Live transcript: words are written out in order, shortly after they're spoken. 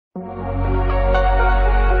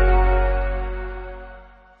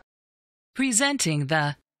Presenting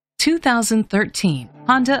the 2013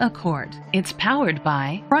 Honda Accord. It's powered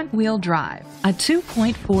by front-wheel drive, a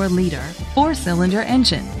 2.4-liter four-cylinder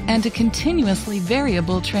engine, and a continuously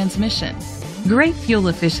variable transmission. Great fuel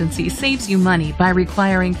efficiency saves you money by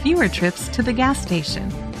requiring fewer trips to the gas station.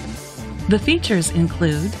 The features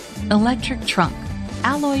include electric trunk,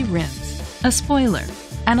 alloy rims, a spoiler,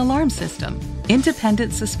 an alarm system,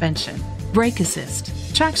 independent suspension, brake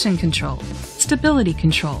assist, traction control, stability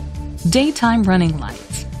control, daytime running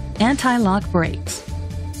lights, anti-lock brakes.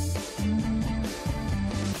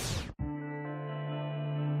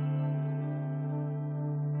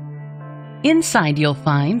 Inside you'll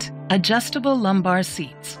find adjustable lumbar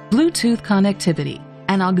seats, Bluetooth connectivity,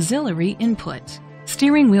 an auxiliary input,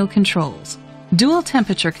 steering wheel controls, dual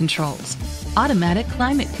temperature controls, automatic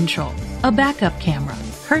climate control, a backup camera,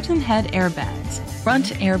 curtain head airbags, front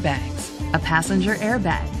airbags, a passenger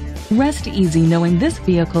airbag. Rest easy knowing this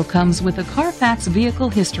vehicle comes with a Carfax Vehicle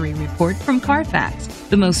History Report from Carfax,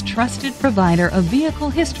 the most trusted provider of vehicle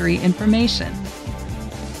history information.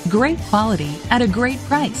 Great quality at a great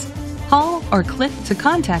price. Call or click to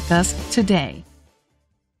contact us today.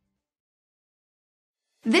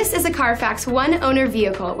 This is a Carfax one-owner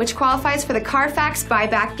vehicle which qualifies for the Carfax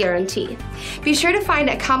buyback guarantee. Be sure to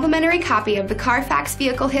find a complimentary copy of the Carfax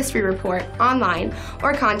Vehicle History Report online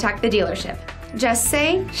or contact the dealership. Just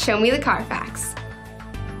say, "Show me the Carfax."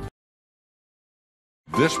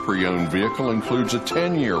 This pre-owned vehicle includes a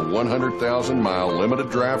 10-year, 100,000-mile limited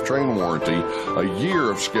drivetrain warranty, a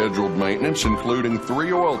year of scheduled maintenance including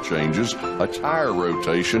 3 oil changes, a tire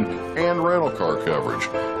rotation, and rental car coverage.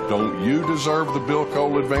 Don't you deserve the Bill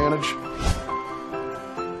Cole advantage?